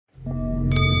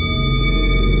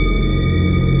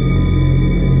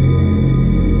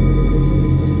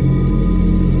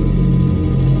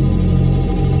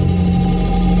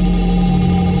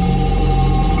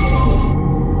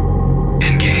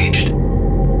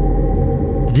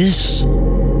This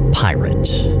pirate,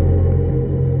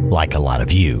 like a lot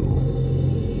of you,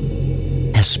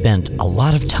 has spent a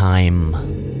lot of time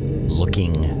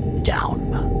looking down.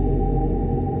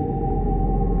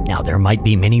 Now, there might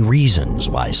be many reasons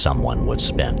why someone would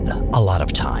spend a lot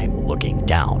of time looking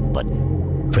down, but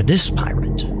for this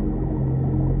pirate,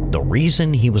 the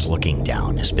reason he was looking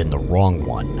down has been the wrong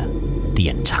one the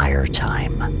entire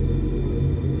time.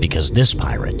 Because this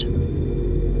pirate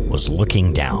was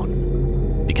looking down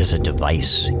because a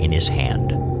device in his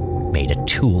hand made a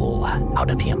tool out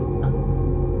of him.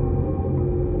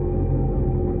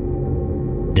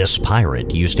 This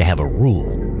pirate used to have a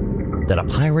rule that a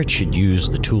pirate should use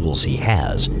the tools he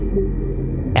has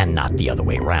and not the other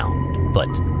way around, but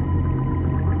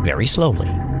very slowly,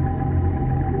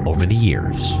 over the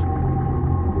years,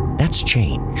 that's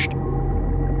changed.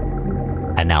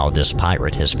 And now this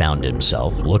pirate has found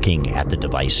himself looking at the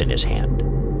device in his hand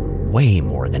way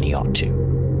more than he ought to.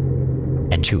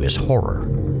 And to his horror,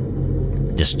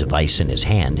 this device in his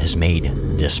hand has made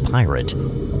this pirate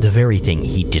the very thing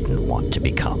he didn't want to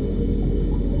become: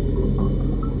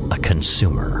 a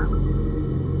consumer.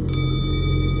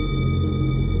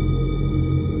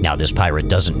 Now, this pirate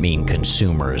doesn't mean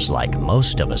consumers like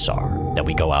most of us are, that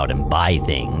we go out and buy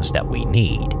things that we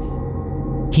need.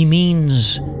 He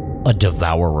means a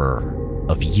devourer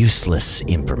of useless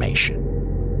information.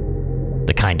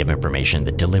 The kind of information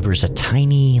that delivers a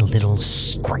tiny little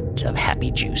squirt of happy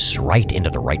juice right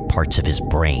into the right parts of his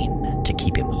brain to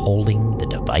keep him holding the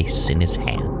device in his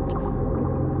hand.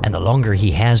 And the longer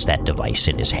he has that device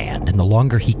in his hand, and the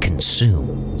longer he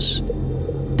consumes,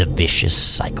 the vicious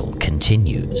cycle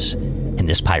continues, and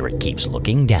this pirate keeps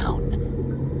looking down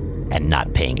and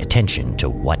not paying attention to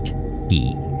what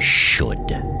he should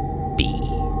be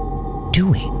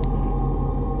doing.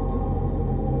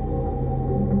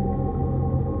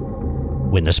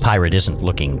 When this pirate isn't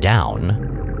looking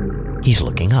down, he's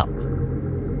looking up.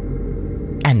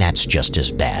 And that's just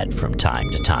as bad from time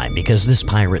to time, because this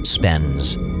pirate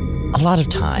spends a lot of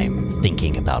time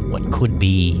thinking about what could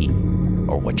be,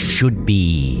 or what should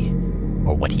be,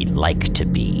 or what he'd like to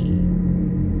be.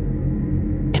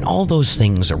 And all those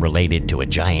things are related to a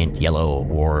giant yellow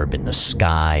orb in the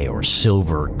sky or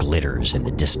silver glitters in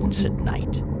the distance at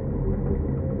night.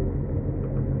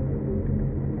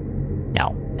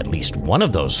 Now, at least one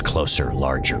of those closer,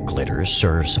 larger glitters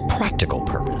serves a practical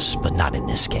purpose, but not in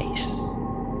this case.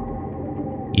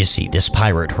 You see, this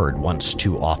pirate heard once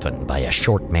too often by a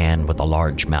short man with a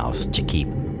large mouth to keep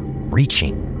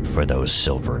reaching for those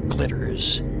silver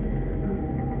glitters.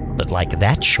 But like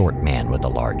that short man with a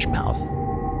large mouth,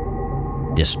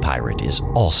 this pirate is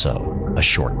also a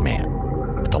short man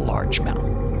with a large mouth.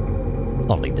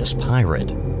 Only this pirate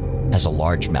has a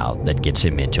large mouth that gets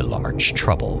him into large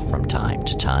trouble from time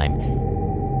to time.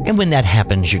 And when that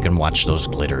happens, you can watch those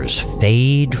glitters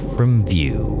fade from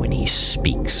view when he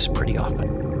speaks pretty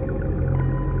often.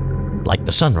 Like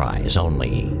the sunrise,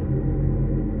 only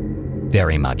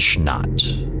very much not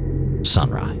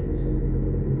sunrise.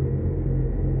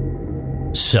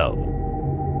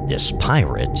 So, this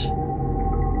pirate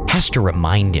has to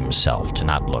remind himself to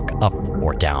not look up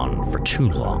or down for too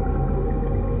long,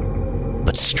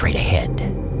 but straight ahead.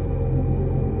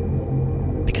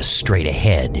 Because straight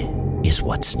ahead is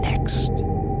what's next.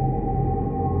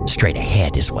 Straight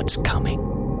ahead is what's coming.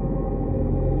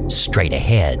 Straight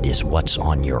ahead is what's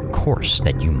on your course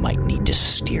that you might need to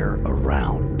steer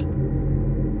around.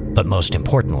 But most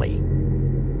importantly,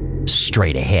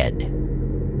 straight ahead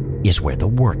is where the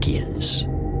work is.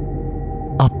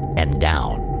 Up and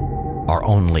down are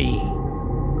only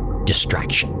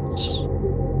distractions.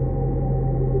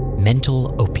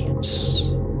 Mental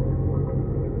opiates.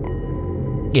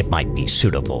 It might be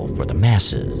suitable for the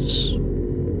masses,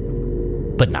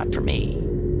 but not for me.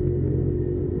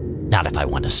 Not if I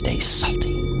want to stay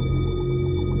salty.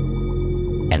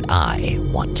 And I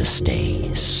want to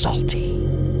stay salty.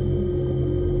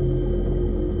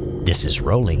 This is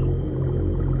Rolly,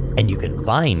 and you can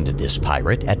find this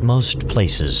pirate at most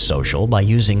places social by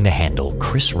using the handle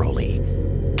Chris Roley,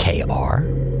 KRISROLEY,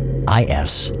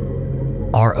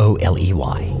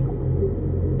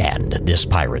 and this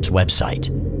pirate's website,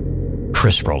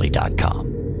 chrisroley.com.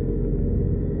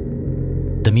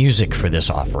 The music for this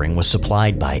offering was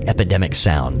supplied by Epidemic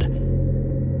Sound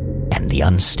and The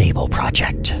Unstable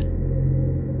Project.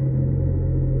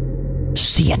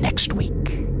 See you next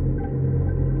week.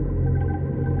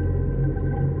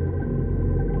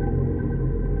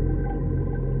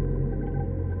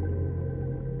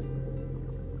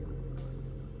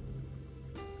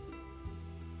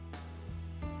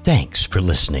 Thanks for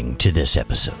listening to this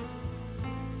episode.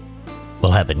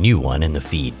 We'll have a new one in the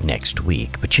feed next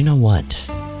week, but you know what?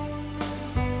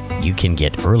 You can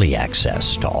get early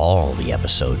access to all the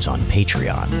episodes on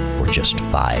Patreon for just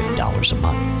 $5 a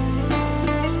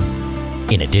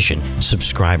month. In addition,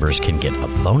 subscribers can get a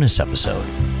bonus episode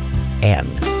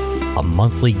and a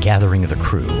monthly gathering of the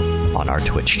crew on our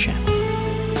Twitch channel.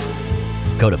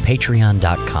 Go to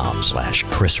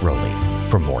patreon.com/Chris Rowley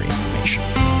for more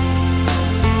information.